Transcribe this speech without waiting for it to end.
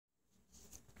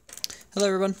Hello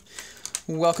everyone,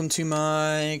 welcome to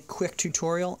my quick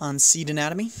tutorial on seed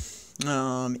anatomy.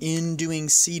 In doing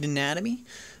seed anatomy,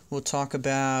 we'll talk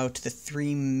about the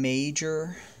three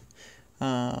major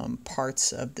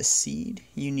parts of the seed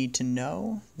you need to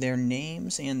know, their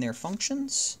names and their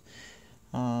functions.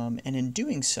 And in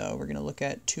doing so, we're going to look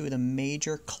at two of the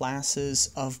major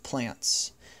classes of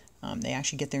plants. They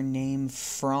actually get their name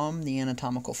from the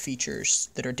anatomical features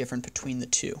that are different between the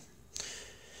two.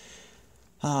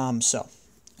 So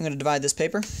I'm going to divide this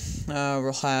paper.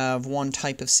 We'll have one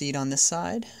type of seed on this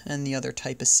side and the other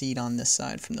type of seed on this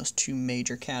side from those two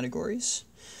major categories.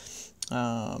 So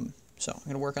I'm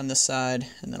going to work on this side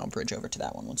and then I'll bridge over to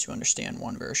that one once you understand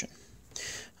one version.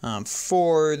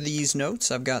 For these notes,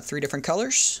 I've got three different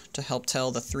colors to help tell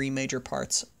the three major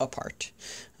parts apart,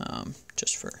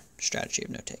 just for strategy of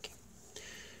note-taking.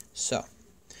 So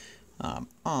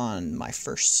on my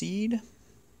first seed,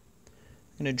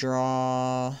 I'm going to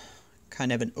draw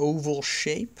kind of an oval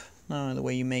shape, the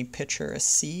way you may picture a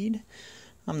seed.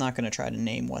 I'm not going to try to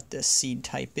name what this seed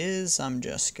type is. I'm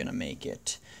just going to make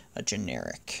it a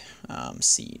generic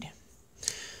seed.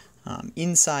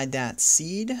 Inside that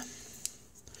seed,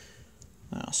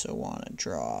 I also want to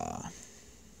draw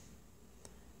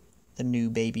the new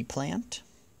baby plant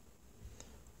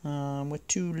with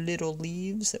two little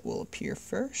leaves that will appear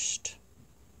first.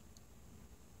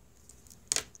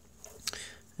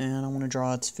 And I want to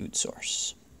draw its food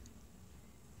source.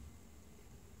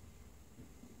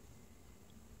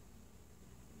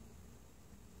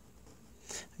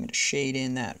 I'm going to shade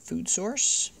in that food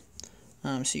source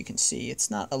so you can see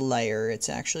it's not a layer, it's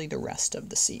actually the rest of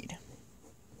the seed.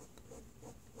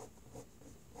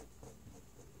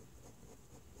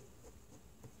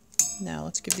 Now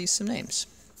let's give these some names.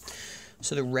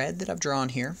 So the red that I've drawn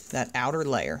here, that outer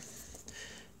layer,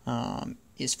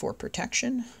 is for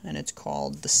protection, and it's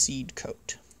called the seed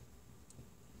coat.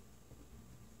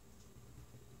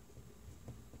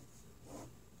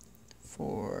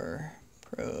 For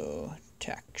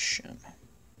protection.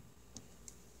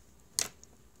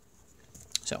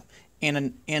 So,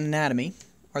 anatomy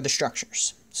are the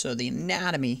structures. So the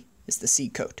anatomy is the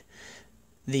seed coat.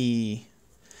 The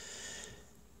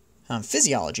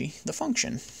physiology, the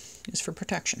function, is for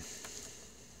protection.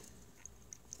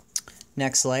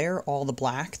 Next layer, all the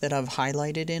black that I've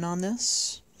highlighted in on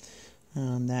this,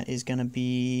 that is going to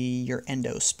be your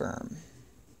endosperm.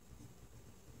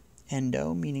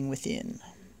 Endo meaning within.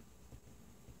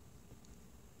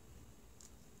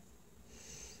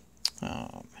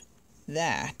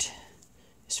 That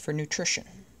is for nutrition.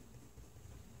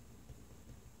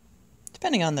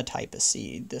 Depending on the type of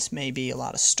seed, this may be a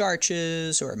lot of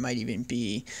starches, or it might even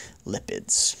be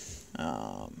lipids.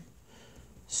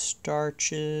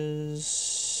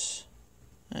 Starches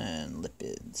and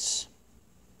lipids.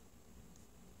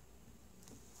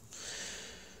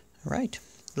 All right,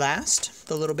 last,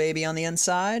 the little baby on the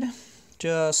inside,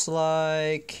 just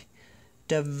like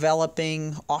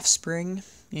developing offspring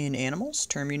in animals,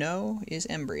 term you know is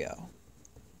embryo.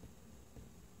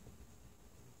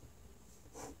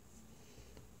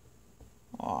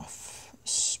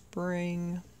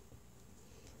 Offspring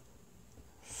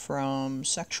from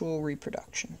sexual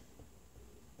reproduction.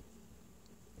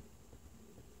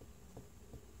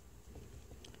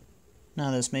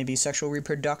 Now this may be sexual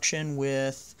reproduction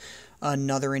with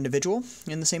another individual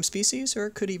in the same species, or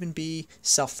it could even be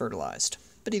self-fertilized.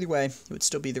 But either way, it would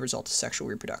still be the result of sexual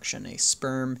reproduction, a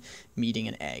sperm meeting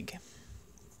an egg.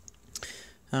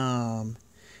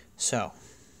 So,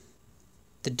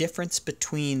 the difference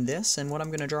between this and what I'm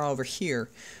going to draw over here,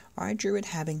 I drew it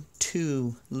having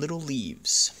two little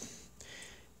leaves.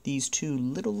 These two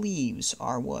little leaves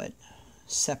are what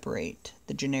separate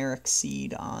the generic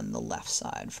seed on the left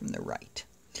side from the right.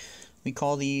 We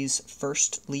call these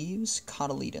first leaves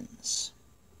cotyledons.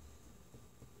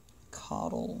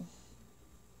 Cotyledons.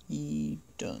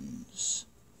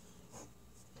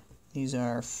 These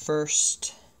are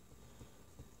first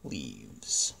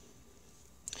leaves.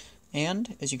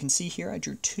 And, as you can see here, I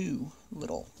drew two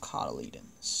little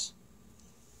cotyledons.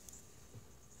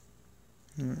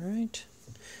 Alright,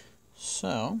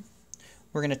 so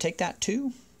we're going to take that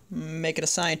two, make it a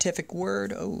scientific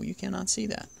word. Oh, you cannot see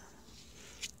that.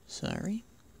 Sorry.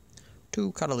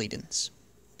 Two cotyledons.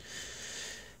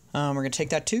 We're going to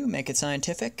take that two, make it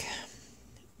scientific.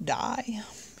 Di,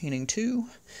 meaning two,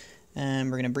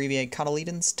 and we're going to abbreviate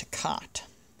cotyledons to cot.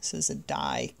 This is a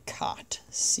dicot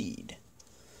seed,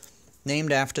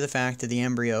 named after the fact that the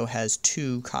embryo has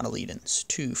two cotyledons,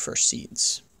 two first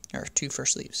seeds, or two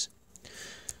first leaves.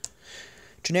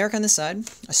 Generic on this side,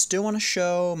 I still want to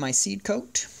show my seed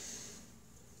coat.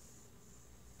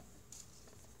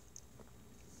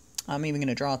 I'm even going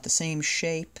to draw it the same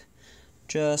shape,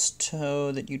 just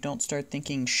so that you don't start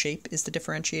thinking shape is the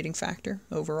differentiating factor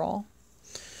overall.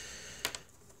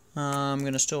 I'm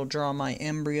going to still draw my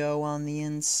embryo on the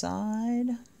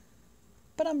inside,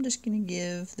 but I'm just going to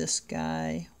give this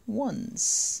guy one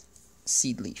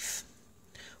seed leaf,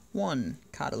 one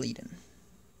cotyledon.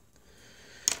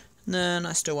 And then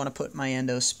I still want to put my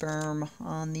endosperm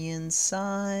on the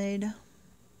inside.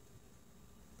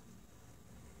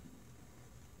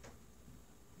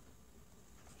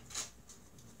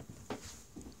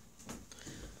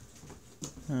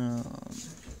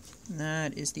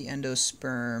 That is the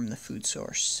endosperm, the food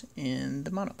source in the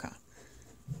monocot.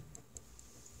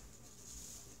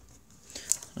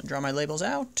 I'll draw my labels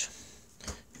out.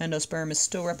 Endosperm is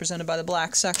still represented by the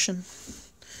black section.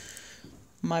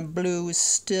 My blue is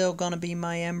still going to be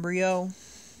my embryo.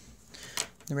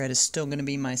 The red is still going to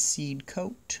be my seed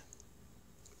coat.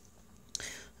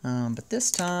 But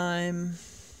this time,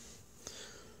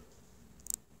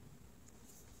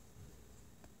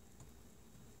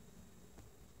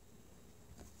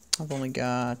 I've only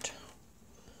got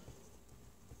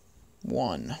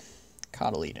one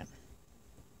cotyledon.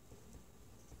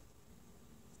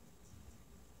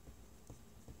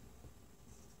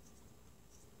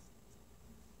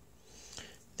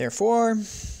 Therefore,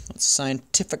 let's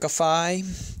scientificify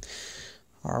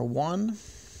our one.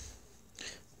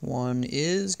 One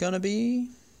is going to be,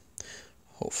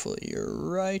 hopefully you're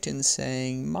right in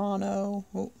saying mono.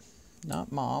 Oh,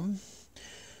 not mom.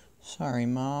 Sorry,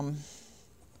 mom.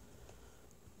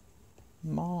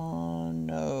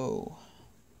 Mono.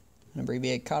 And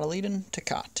abbreviate cotyledon to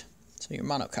cot. So your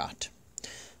monocot.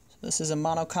 So this is a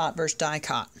monocot versus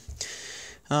dicot.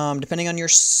 Depending on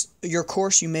your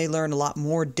course, you may learn a lot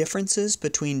more differences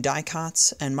between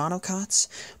dicots and monocots,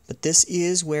 but this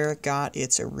is where it got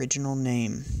its original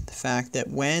name. The fact that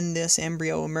when this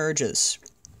embryo emerges,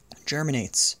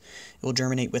 germinates, it will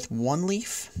germinate with one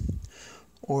leaf,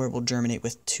 or it will germinate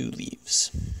with two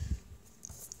leaves.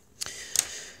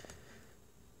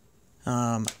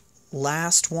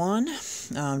 Last one,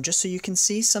 just so you can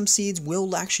see, some seeds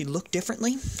will actually look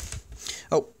differently.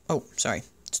 Oh, sorry.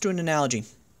 Let's do an analogy.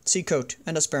 Seed coat,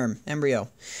 endosperm, embryo.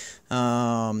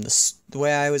 The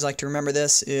way I always like to remember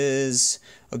this is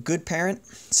a good parent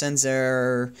sends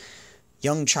their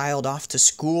young child off to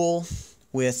school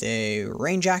with a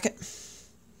rain jacket,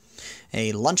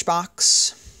 a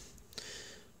lunchbox,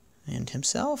 and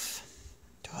himself.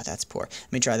 Oh, that's poor.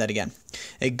 Let me try that again.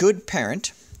 A good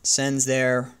parent sends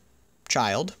their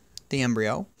child, the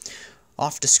embryo,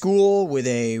 off to school with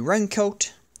a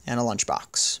raincoat and a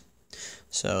lunchbox.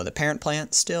 So the parent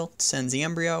plant still sends the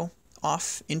embryo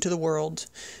off into the world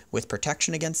with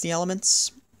protection against the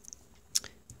elements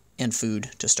and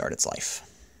food to start its life.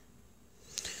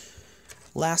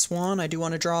 Last one, I do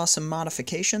want to draw some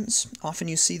modifications. Often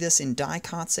you see this in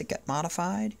dicots that get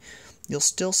modified. You'll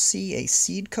still see a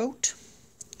seed coat,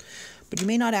 but you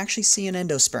may not actually see an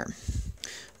endosperm.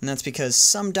 And that's because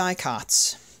some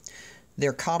dicots,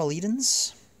 their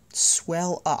cotyledons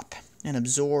swell up and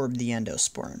absorb the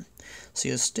endosperm. So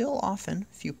you'll still often,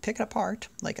 if you pick it apart,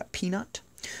 like a peanut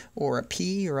or a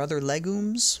pea or other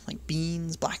legumes, like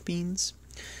beans, black beans,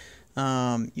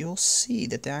 you'll see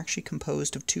that they're actually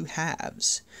composed of two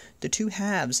halves. The two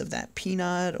halves of that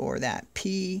peanut or that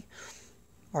pea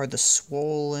are the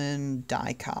swollen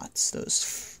dicots,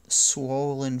 those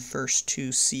swollen first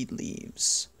two seed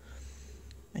leaves.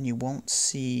 And you won't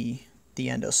see the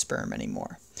endosperm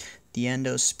anymore. The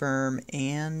endosperm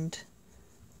and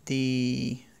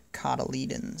the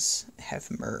cotyledons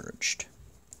have merged.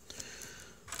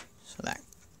 So that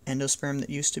endosperm that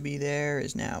used to be there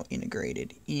is now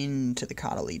integrated into the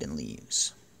cotyledon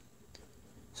leaves.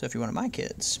 So if you're one of my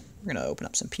kids, we're going to open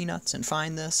up some peanuts and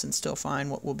find this and still find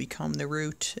what will become the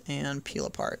root and peel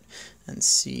apart and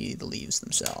see the leaves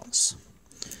themselves.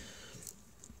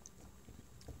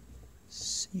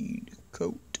 Seed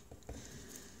coat.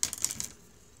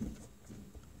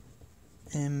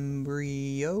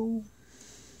 Embryo.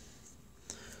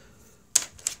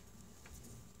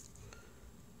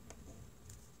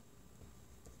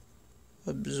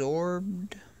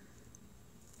 Absorbed.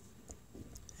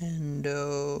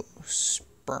 Endosperm.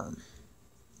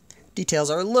 Details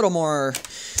are a little more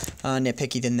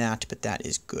nitpicky than that, but that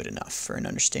is good enough for an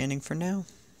understanding for now.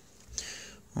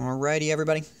 Alrighty,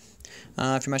 everybody.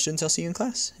 If you're my students, I'll see you in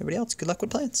class. Everybody else, good luck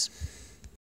with plants.